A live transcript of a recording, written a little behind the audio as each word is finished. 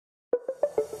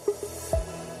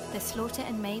The Slaughter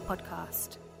and May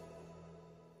podcast.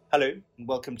 Hello, and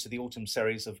welcome to the autumn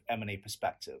series of M&A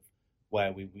Perspective,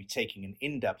 where we will be taking an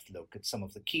in-depth look at some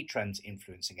of the key trends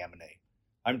influencing M&A.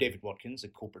 I'm David Watkins, a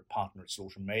corporate partner at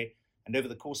Slaughter and May, and over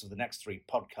the course of the next three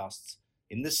podcasts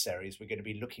in this series, we're going to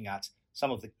be looking at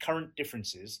some of the current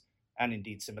differences and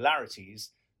indeed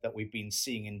similarities that we've been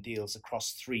seeing in deals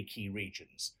across three key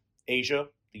regions: Asia,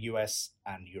 the US,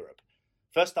 and Europe.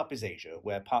 First up is Asia,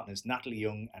 where partners Natalie,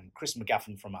 Yeung, and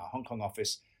McGaffin from our Hong Kong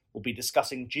office will be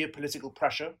discussing geopolitical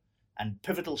pressure and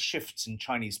pivotal shifts in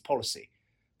Chinese policy.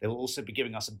 They will also be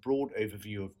giving us a broad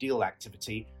overview of deal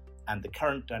activity and the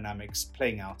current dynamics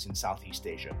playing out in Southeast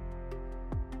Asia.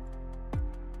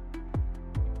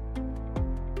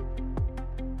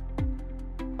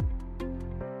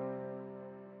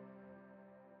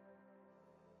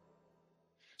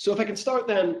 So if I can start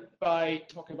then by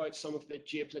talking about some of the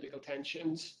geopolitical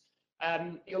tensions.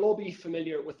 You'll all be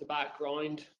familiar with the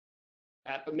background,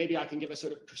 but maybe I can give a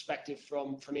sort of perspective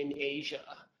from in Asia.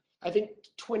 I think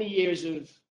 20 years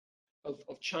of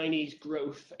Chinese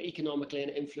growth economically and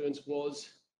influence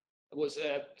was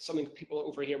something people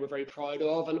over here were very proud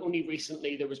of, and only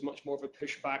recently there was much more of a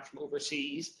pushback from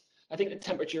overseas. I think the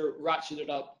temperature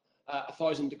ratcheted up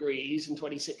 1,000 degrees in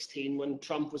 2016 when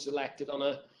Trump was elected on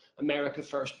a America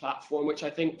First platform, which I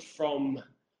think from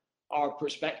our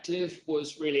perspective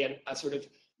was really a sort of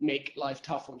make life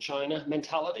tough on China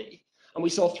mentality. And we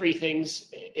saw three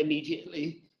things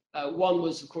immediately. One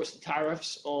was, of course, the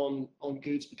tariffs on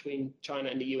goods between China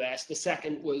and the US. The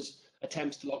second was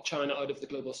attempts to lock China out of the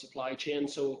global supply chain.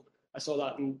 So I saw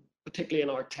that particularly in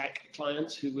our tech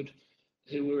clients who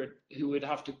would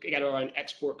have to get around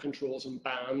export controls and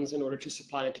bans in order to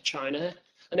supply into China.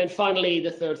 And then finally,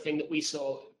 the third thing that we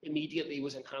saw immediately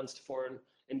was enhanced foreign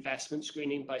investment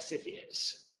screening by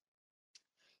CFIUS.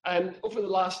 Over the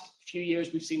last few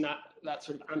years, we've seen that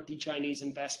sort of anti-Chinese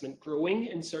investment growing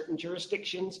in certain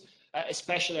jurisdictions,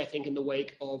 especially I think in the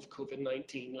wake of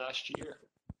COVID-19 last year.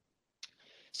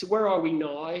 So where are we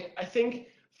now? I think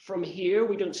from here,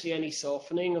 we don't see any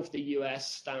softening of the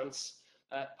US stance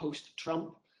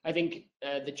post-Trump. I think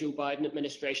the Joe Biden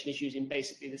administration is using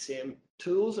basically the same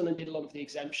tools, and indeed a lot of the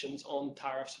exemptions on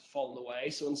tariffs have fallen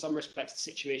away. So in some respects, the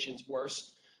situation's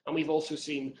worse. And we've also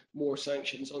seen more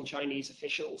sanctions on Chinese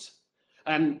officials.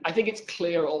 I think it's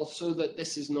clear also that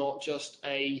this is not just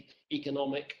an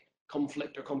economic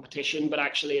conflict or competition, but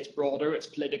actually it's broader, it's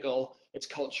political, it's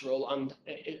cultural, and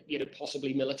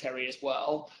possibly military as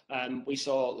well. We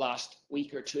saw last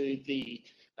week or two the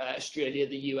Australia,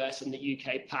 the US, and the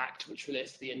UK pact, which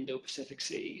relates to the Indo-Pacific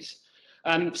seas.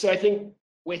 So I think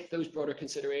with those broader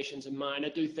considerations in mind, I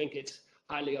do think it's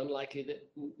highly unlikely that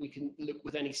we can look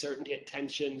with any certainty at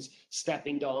tensions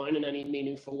stepping down in any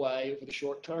meaningful way over the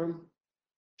short term.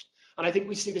 And I think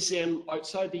we see the same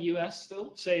outside the US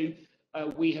still. So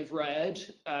we have read,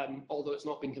 although it's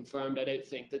not been confirmed, I don't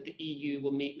think, that the EU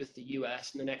will meet with the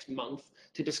US in the next month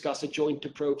to discuss a joint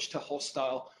approach to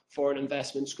hostile foreign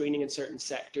investment screening in certain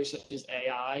sectors such as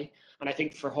AI. And I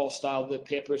think for hostile, the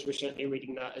papers were certainly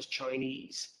reading that as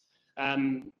Chinese.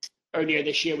 Earlier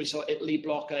this year, we saw Italy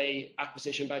block an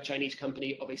acquisition by a Chinese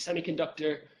company of a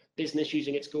semiconductor business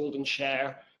using its golden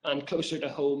share. And closer to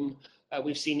home,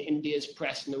 we've seen India's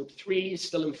Press Note 3 is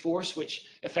still in force, which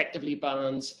effectively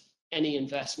bans any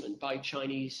investment by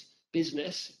Chinese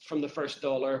business from the first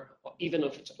dollar, even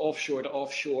if it's offshore to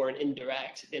offshore and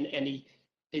indirect, in any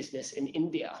business in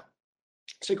India.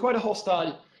 So quite a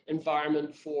hostile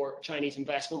environment for Chinese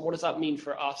investment. What does that mean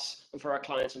for us and for our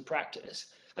clients in practice?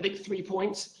 I think 3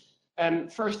 points.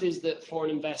 First is that foreign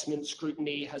investment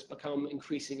scrutiny has become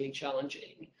increasingly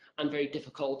challenging and very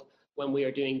difficult when we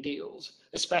are doing deals,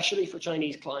 especially for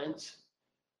Chinese clients.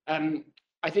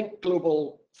 I think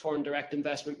global foreign direct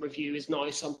investment review is now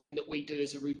something that we do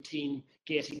as a routine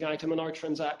gating item in our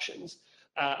transactions,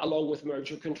 along with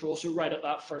merger control. So right at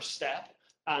that first step,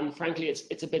 and frankly,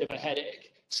 it's a bit of a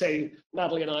headache. So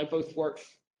Natalie and I both worked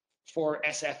for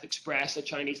SF Express, a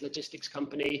Chinese logistics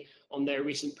company, on their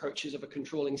recent purchase of a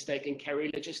controlling stake in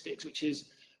Kerry Logistics, which is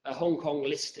Hong Kong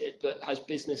listed but has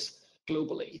business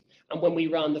globally. And when we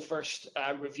ran the first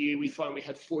review, we found we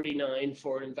had 49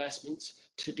 foreign investments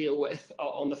to deal with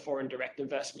on the foreign direct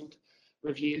investment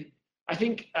review. I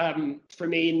think for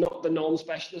me, not the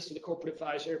non-specialist or the corporate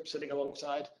advisor sitting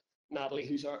alongside Natalie,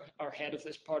 who's our head of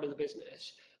this part of the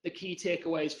business, the key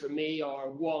takeaways for me are: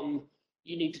 one,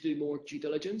 you need to do more due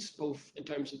diligence, both in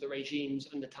terms of the regimes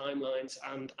and the timelines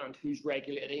and who's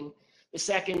regulating. The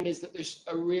second is that there's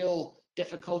a real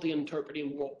difficulty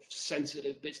interpreting what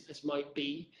sensitive business might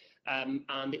be.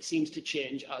 and it seems to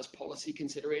change as policy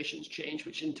considerations change,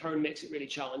 which in turn makes it really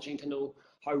challenging to know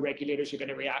how regulators are going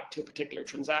to react to a particular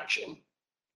transaction.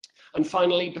 And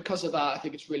finally, because of that, I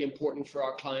think it's really important for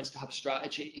our clients to have a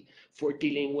strategy for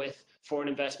dealing with foreign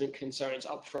investment concerns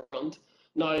upfront.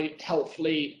 Now,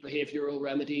 helpfully, behavioural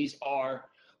remedies are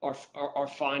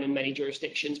fine in many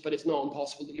jurisdictions, but it's not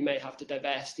impossible that you may have to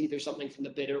divest either something from the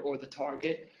bidder or the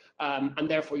target. And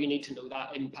therefore, you need to know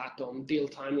that impact on deal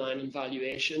timeline and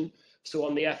valuation. So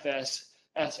on the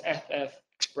FF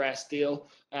Express deal,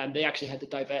 they actually had to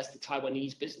divest the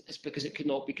Taiwanese business because it could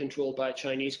not be controlled by a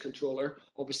Chinese controller.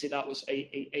 Obviously, that was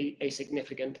a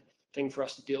significant thing for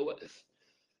us to deal with.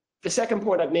 The second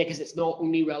point I'd make is it's not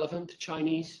only relevant to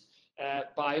Chinese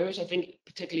buyers. I think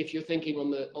particularly if you're thinking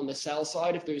on the sell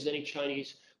side, if there's any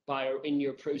Chinese buyer in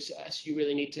your process, you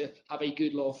really need to have a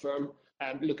good law firm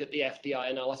look at the FDI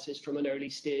analysis from an early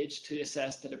stage to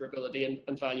assess deliverability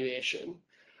and valuation.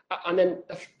 And then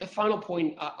the final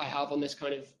point I have on this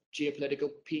kind of geopolitical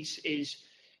piece is,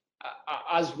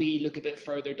 as we look a bit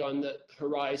further down the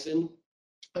horizon,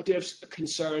 I do have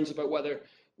concerns about whether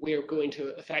we're going to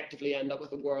effectively end up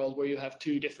with a world where you have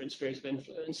two different spheres of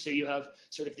influence. So you have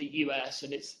sort of the US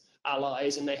and its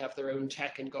allies, and they have their own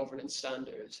tech and governance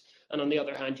standards. And on the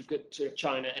other hand, you've got sort of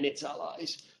China and its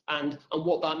allies. And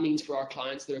what that means for our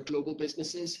clients that are global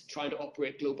businesses trying to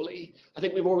operate globally. I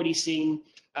think we've already seen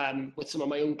with some of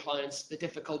my own clients the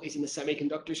difficulties in the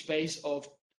semiconductor space of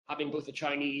having both a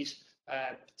Chinese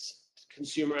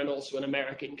consumer and also an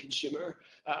American consumer.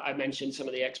 I mentioned some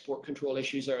of the export control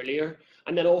issues earlier.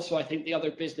 And then also I think the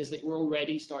other business that we're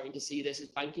already starting to see this is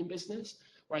banking business,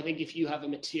 where I think if you have a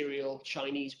material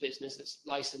Chinese business that's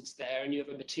licensed there and you have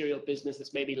a material business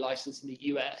that's maybe licensed in the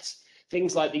US,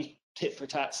 things like these tit for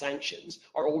tat sanctions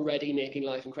are already making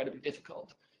life incredibly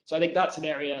difficult. So I think that's an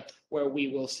area where we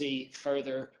will see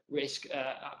further risk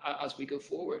as we go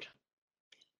forward.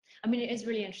 I mean, it is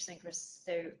really interesting, Chris.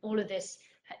 So all of this,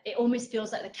 it almost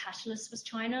feels like the catalyst was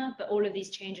China, but all of these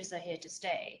changes are here to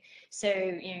stay. So,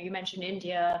 you know, you mentioned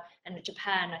India and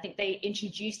Japan. I think they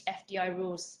introduced FDI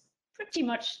rules pretty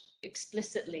much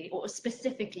explicitly or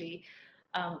specifically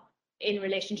in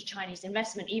relation to Chinese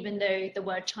investment, even though the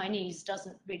word Chinese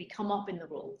doesn't really come up in the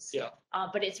rules. Yeah.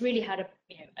 But it's really had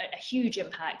a huge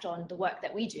impact on the work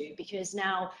that we do, because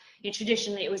now,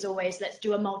 traditionally it was always, let's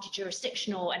do a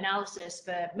multi-jurisdictional analysis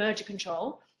for merger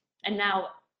control. And now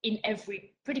in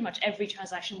pretty much every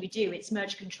transaction we do, it's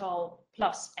merger control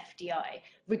plus FDI,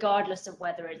 regardless of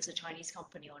whether it's a Chinese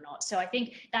company or not. So I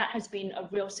think that has been a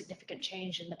real significant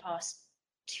change in the past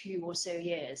 2 or so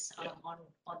years on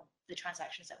the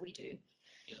transactions that we do.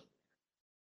 Yeah.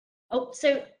 Oh,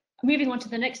 so moving on to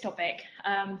the next topic.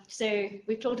 So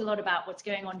we've talked a lot about what's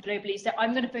going on globally, so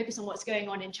I'm going to focus on what's going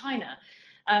on in China.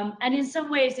 And in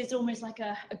some ways, it's almost like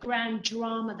a grand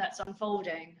drama that's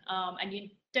unfolding, and you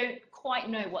don't quite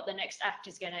know what the next act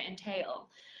is going to entail.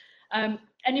 And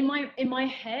in my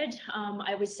head,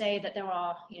 I would say that there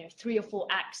are 3 or 4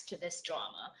 acts to this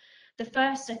drama. The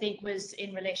first, I think, was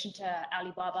in relation to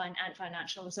Alibaba and Ant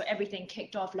Financial. So everything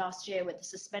kicked off last year with the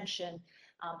suspension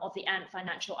of the Ant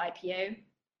Financial IPO.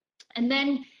 And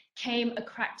then came a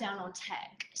crackdown on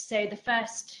tech. So the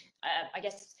first,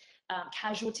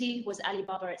 casualty was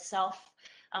Alibaba itself,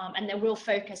 and the real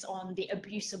focus on the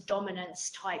abuse of dominance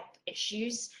type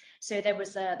issues. So there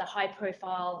was the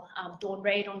high-profile dawn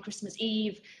raid on Christmas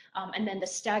Eve, and then the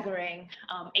staggering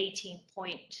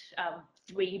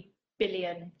 18.3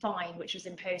 billion fine, which was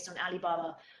imposed on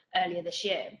Alibaba earlier this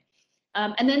year.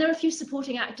 And then there are a few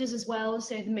supporting actors as well.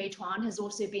 So the Meituan has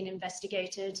also been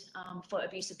investigated for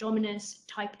abuse of dominance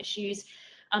type issues.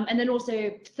 And then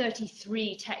also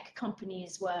 33 tech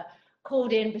companies were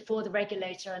called in before the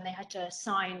regulator, and they had to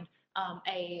sign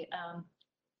a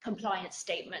compliance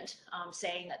statement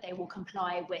saying that they will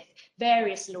comply with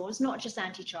various laws, not just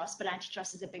antitrust, but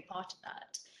antitrust is a big part of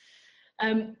that.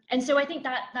 And so I think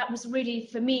that was really,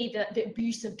 for me, the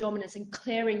abuse of dominance and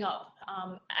clearing up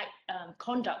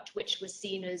conduct which was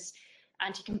seen as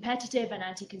anti-competitive and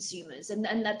anti-consumers. And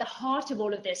at the heart of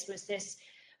all of this was this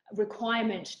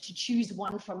requirement to choose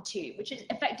one from two, which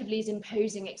effectively is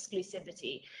imposing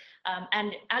exclusivity.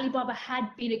 And Alibaba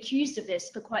had been accused of this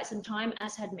for quite some time,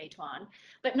 as had Meituan,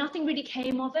 but nothing really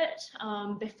came of it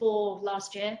before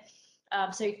last year.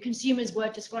 So consumers were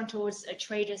disgruntled,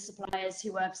 traders, suppliers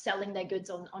who were selling their goods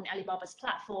on Alibaba's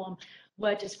platform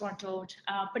were disgruntled.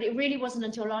 But it really wasn't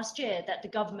until last year that the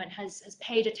government has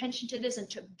paid attention to this and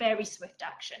took very swift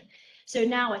action. So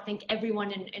now I think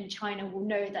everyone in China will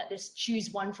know that this choose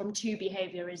one from two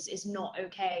behavior is not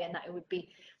okay, and that it would be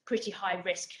pretty high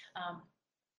risk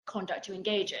conduct to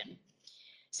engage in.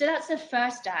 So that's the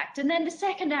first act. And then the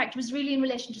second act was really in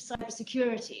relation to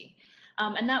cybersecurity.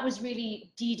 And that was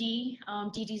really Didi,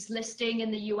 Didi's listing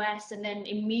in the US. And then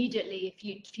immediately,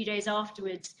 a few days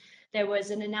afterwards, there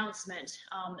was an announcement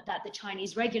that the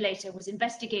Chinese regulator was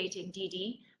investigating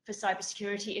Didi for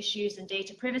cybersecurity issues and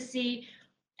data privacy,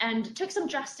 and took some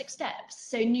drastic steps.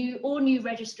 So all new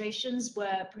registrations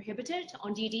were prohibited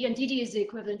on Didi, and Didi is the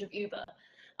equivalent of Uber.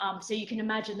 So you can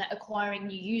imagine that acquiring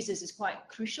new users is quite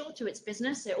crucial to its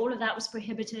business. So all of that was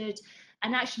prohibited.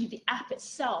 And actually the app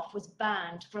itself was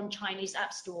banned from Chinese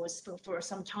app stores for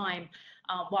some time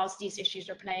whilst these issues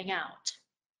are playing out.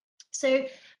 So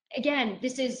again,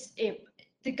 this is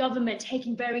the government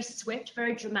taking very swift,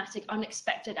 very dramatic,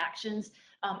 unexpected actions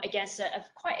against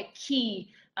quite a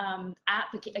key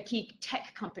app, a key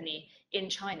tech company in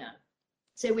China.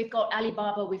 So we've got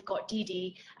Alibaba, we've got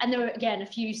Didi, and there are again a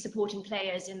few supporting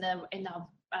players in the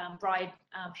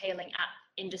ride-hailing app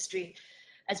industry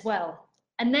as well.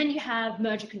 And then you have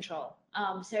merger control.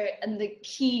 And the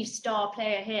key star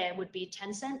player here would be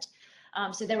Tencent.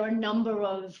 So there are a number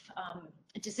of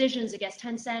decisions against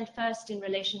Tencent. First, in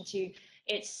relation to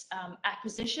its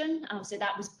acquisition, so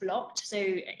that was blocked. So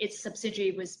its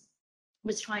subsidiary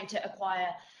was trying to acquire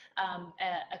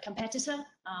a competitor,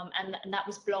 and that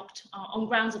was blocked on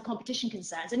grounds of competition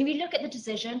concerns. And if you look at the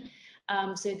decision,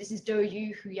 so this is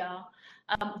Douyu Huya,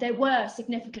 there were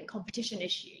significant competition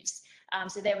issues.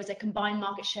 So there was a combined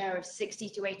market share of 60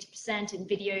 to 80% in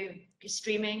video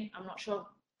streaming. I'm not sure,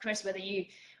 Chris, whether you,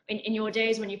 in your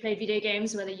days when you played video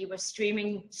games, whether you were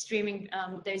streaming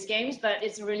those games, but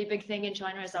it's a really big thing in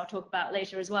China, as I'll talk about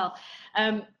later as well.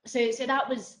 So that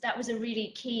was a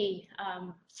really key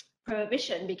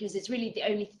prohibition, because it's really the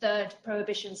only third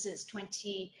prohibition since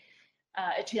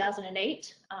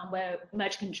 2008, where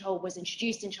merger control was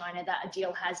introduced in China, that a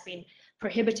deal has been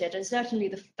prohibited, and certainly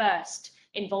the first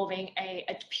involving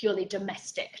a purely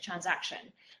domestic transaction.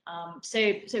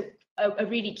 So a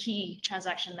really key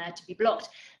transaction there to be blocked.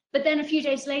 But then a few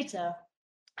days later,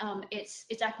 its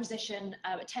acquisition,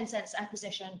 Tencent's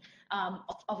acquisition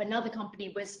of another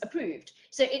company was approved.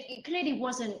 So it clearly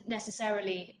wasn't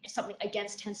necessarily something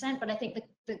against Tencent, but I think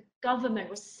the government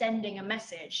was sending a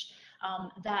message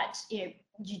that you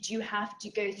do have to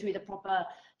go through the proper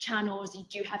channels, you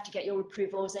do have to get your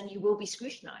approvals, and you will be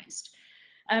scrutinized.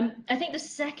 I think the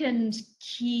second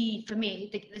key for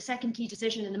me, the second key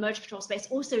decision in the merger control space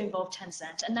also involved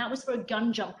Tencent, and that was for a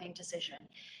gun jumping decision.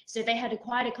 So they had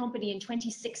acquired a company in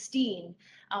 2016,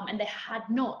 and they had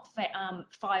not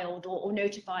filed or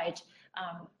notified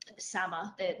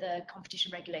SAMA, the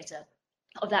competition regulator,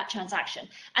 of that transaction.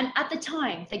 And at the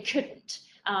time, they couldn't.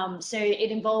 So it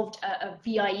involved a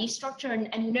VIE structure,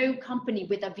 and no company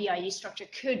with a VIE structure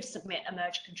could submit a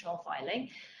merger control filing.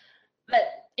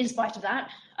 But in spite of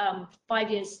that, 5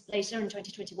 years later, in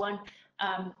 2021,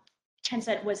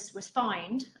 Tencent was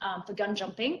fined for gun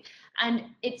jumping, and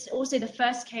it's also the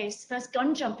first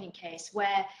gun jumping case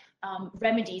where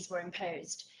remedies were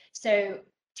imposed. So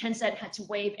Tencent had to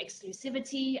waive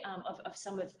exclusivity of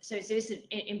some of, so this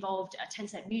involved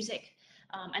Tencent Music,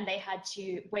 and they had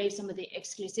to waive some of the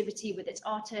exclusivity with its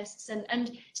artists,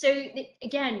 and so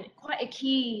again, quite a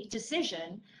key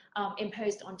decision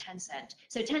imposed on Tencent.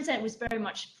 So Tencent was very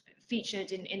much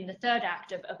featured in the third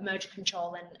act of merger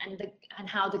control, and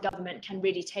how the government can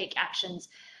really take actions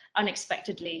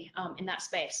unexpectedly in that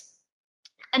space.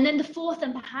 And then the fourth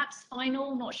and perhaps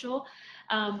final, not sure,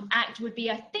 act would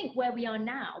be, I think, where we are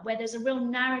now, where there's a real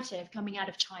narrative coming out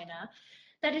of China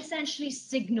that essentially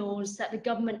signals that the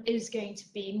government is going to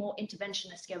be more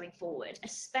interventionist going forward,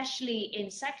 especially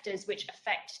in sectors which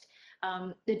affect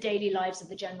the daily lives of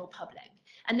the general public.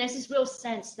 And there's this real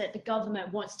sense that the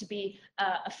government wants to be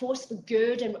a force for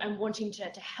good, and wanting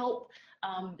to help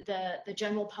the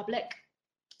general public.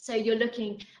 So you're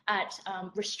looking at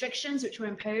restrictions which were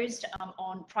imposed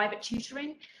on private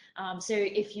tutoring. So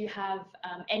if you have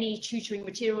any tutoring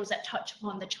materials that touch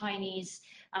upon the Chinese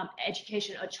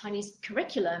education or Chinese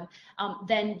curriculum,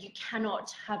 then you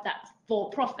cannot have that for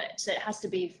profit. So it has to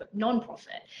be for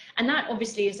non-profit. And that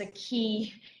obviously is a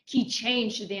key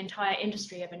change to the entire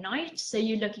industry overnight. So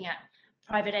you're looking at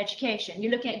private education,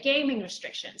 you're looking at gaming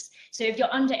restrictions. So if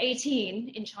you're under 18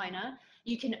 in China,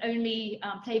 you can only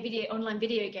play online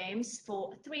video games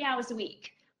for 3 hours a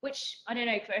week, which, I don't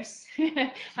know, Chris,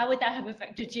 how would that have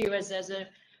affected you as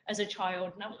a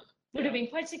child? Now, would have been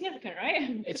quite significant,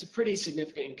 right? It's a pretty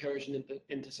significant incursion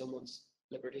into someone's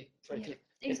liberty, frankly.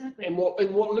 Yeah, exactly. In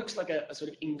what looks like a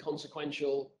sort of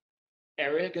inconsequential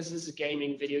area, because this is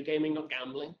gaming, video gaming, not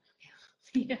gambling.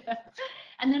 Yeah.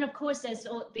 And then, of course, there's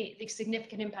all the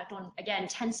significant impact on, again,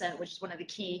 Tencent, which is one of the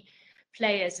key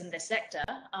players in this sector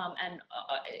and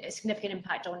a significant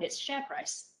impact on its share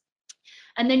price.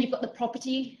 And then you've got the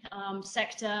property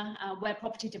sector, where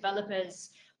property developers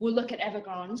will look at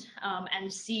Evergrande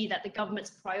and see that the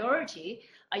government's priority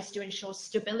is to ensure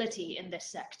stability in this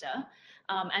sector,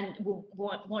 and will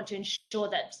want to ensure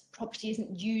that property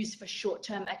isn't used for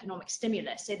short-term economic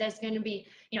stimulus. So there's going to be,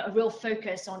 a real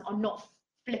focus on not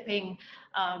flipping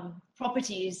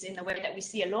properties in the way that we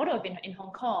see a lot of in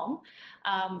Hong Kong.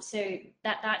 So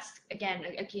that's again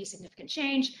a key significant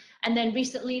change. And then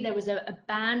recently there was a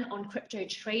ban on crypto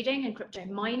trading and crypto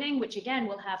mining, which again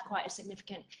will have quite a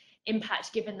significant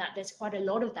impact, given that there's quite a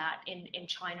lot of that in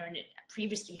China, and it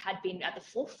previously had been at the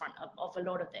forefront of a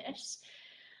lot of this.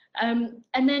 And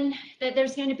then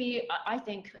there's going to be, I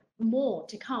think, more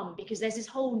to come, because there's this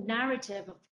whole narrative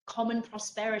of common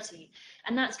prosperity,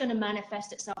 and that's going to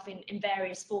manifest itself in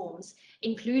various forms,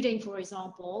 including, for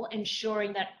example,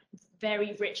 ensuring that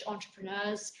very rich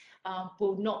entrepreneurs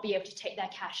will not be able to take their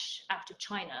cash out of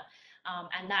China,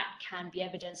 and that can be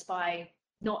evidenced by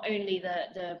not only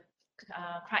the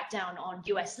crackdown on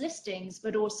US listings,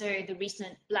 but also the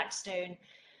recent Blackstone's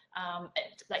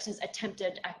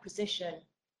attempted acquisition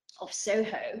of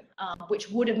Soho, which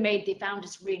would have made the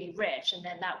founders really rich, and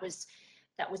then that was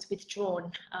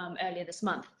withdrawn earlier this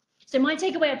month. So my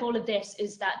takeaway of all of this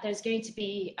is that there's going to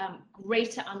be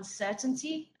greater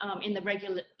uncertainty in the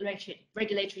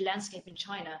regulatory landscape in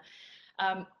China.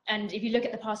 And if you look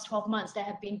at the past 12 months, there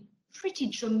have been pretty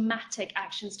dramatic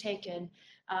actions taken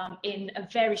in a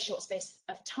very short space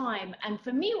of time. And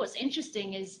for me, what's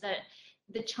interesting is that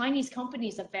the Chinese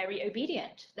companies are very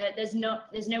obedient. There's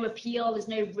no appeal, there's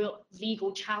no real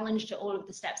legal challenge to all of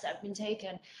the steps that have been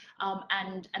taken.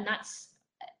 And that's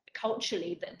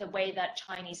culturally the way that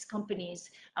Chinese companies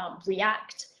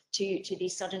react to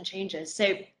these sudden changes.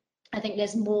 So I think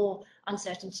there's more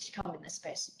uncertainty to come in this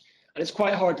space. And it's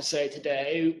quite hard to say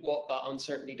today what that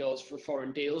uncertainty does for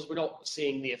foreign deals. We're not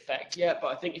seeing the effect yet, but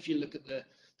I think if you look at the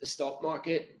stock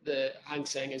market, the Hang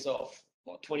Seng is off,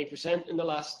 what, 20% in the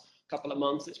last couple of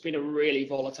months. It's been a really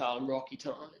volatile and rocky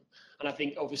time. And I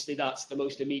think obviously that's the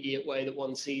most immediate way that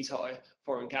one sees how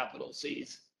foreign capital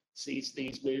sees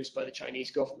these moves by the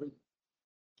Chinese government.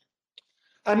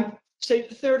 So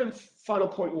the third and final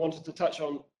point we wanted to touch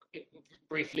on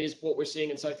briefly is what we're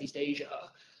seeing in Southeast Asia.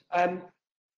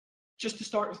 Just to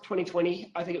start with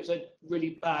 2020, I think it was a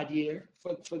really bad year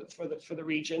for the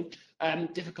region,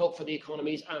 difficult for the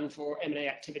economies and for M&A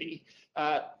activity.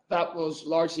 That was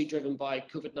largely driven by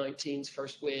COVID-19's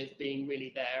first wave being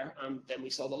really there, and then we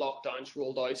saw the lockdowns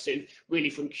rolled out. So really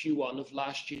from Q1 of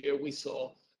last year, we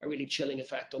saw a really chilling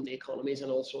effect on the economies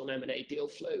and also on M&A deal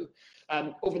flow.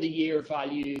 Over the year,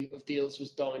 value of deals was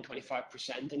down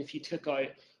 25%. And if you took out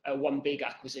one big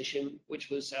acquisition, which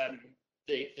was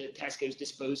the Tesco's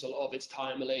disposal of its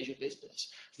Thai Malaysia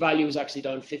business, value was actually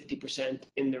down 50%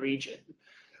 in the region.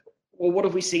 Well, what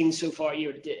have we seen so far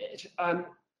year to date?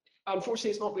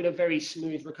 Unfortunately, it's not been a very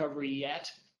smooth recovery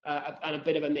yet, and a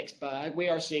bit of a mixed bag. We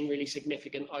are seeing really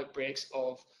significant outbreaks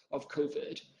of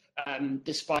COVID,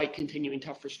 despite continuing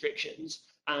tough restrictions,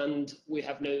 and we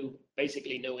have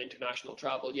basically no international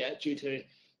travel yet due to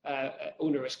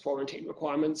onerous quarantine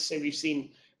requirements. So we've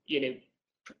seen,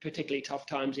 particularly tough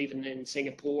times even in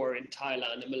Singapore, in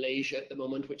Thailand and Malaysia at the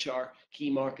moment, which are key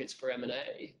markets for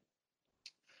M&A.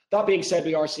 That being said,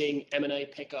 we are seeing M&A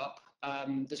pick up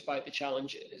despite the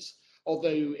challenges,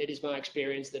 although it is my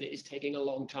experience that it is taking a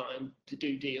long time to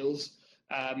do deals.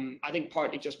 I think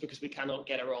partly just because we cannot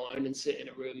get around and sit in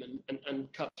a room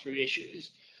and cut through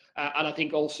issues. And I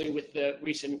think also with the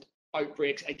recent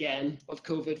outbreaks again of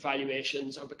COVID,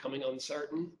 valuations are becoming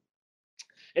uncertain.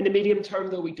 In the medium term,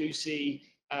 though, we do see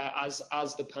as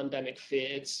the pandemic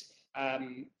fades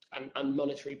and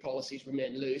monetary policies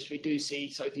remain loose, we do see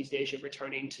Southeast Asia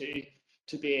returning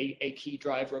to be a key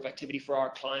driver of activity for our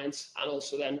clients and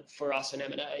also then for us in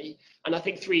M&A. And I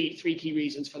think three key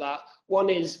reasons for that. One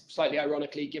is, slightly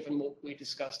ironically, given what we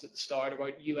discussed at the start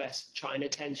about US-China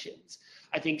tensions,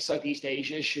 I think Southeast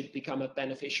Asia should become a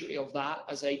beneficiary of that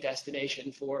as a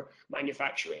destination for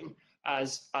manufacturing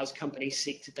as companies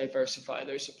seek to diversify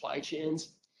their supply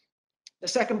chains. The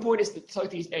second point is that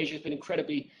Southeast Asia has been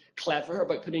incredibly clever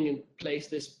about putting in place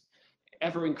this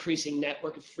ever-increasing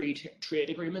network of free trade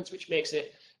agreements, which makes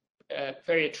it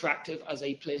very attractive as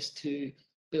a place to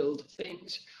build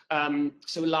things.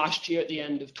 So last year, at the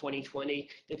end of 2020,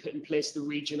 they put in place the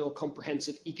Regional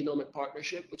Comprehensive Economic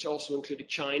Partnership, which also included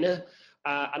China.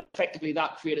 And effectively,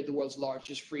 that created the world's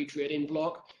largest free trading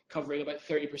bloc, covering about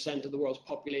 30% of the world's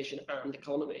population and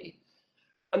economy.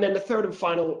 And then the third and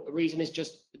final reason is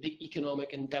just the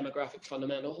economic and demographic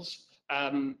fundamentals.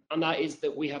 And that is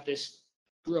that we have this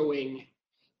growing,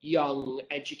 young,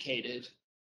 educated,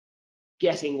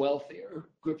 getting wealthier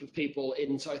group of people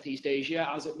in Southeast Asia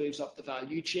as it moves up the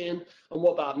value chain. And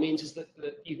what that means is that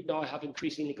you now have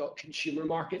increasingly got consumer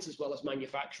markets as well as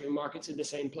manufacturing markets in the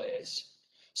same place.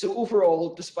 So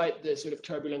overall, despite the sort of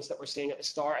turbulence that we're seeing at the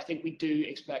start, I think we do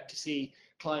expect to see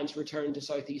clients return to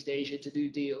Southeast Asia to do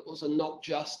deals, and not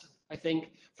just, I think,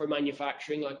 for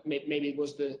manufacturing, like maybe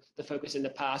was the focus in the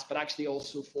past, but actually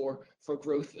also for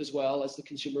growth as well as the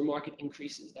consumer market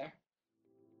increases there.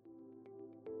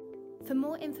 For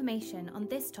more information on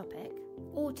this topic,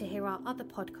 or to hear our other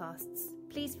podcasts,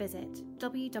 please visit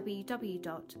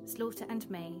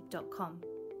www.slaughterandmay.com.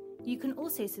 You can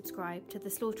also subscribe to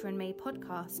the Slaughter and May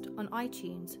podcast on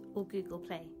iTunes or Google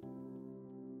Play.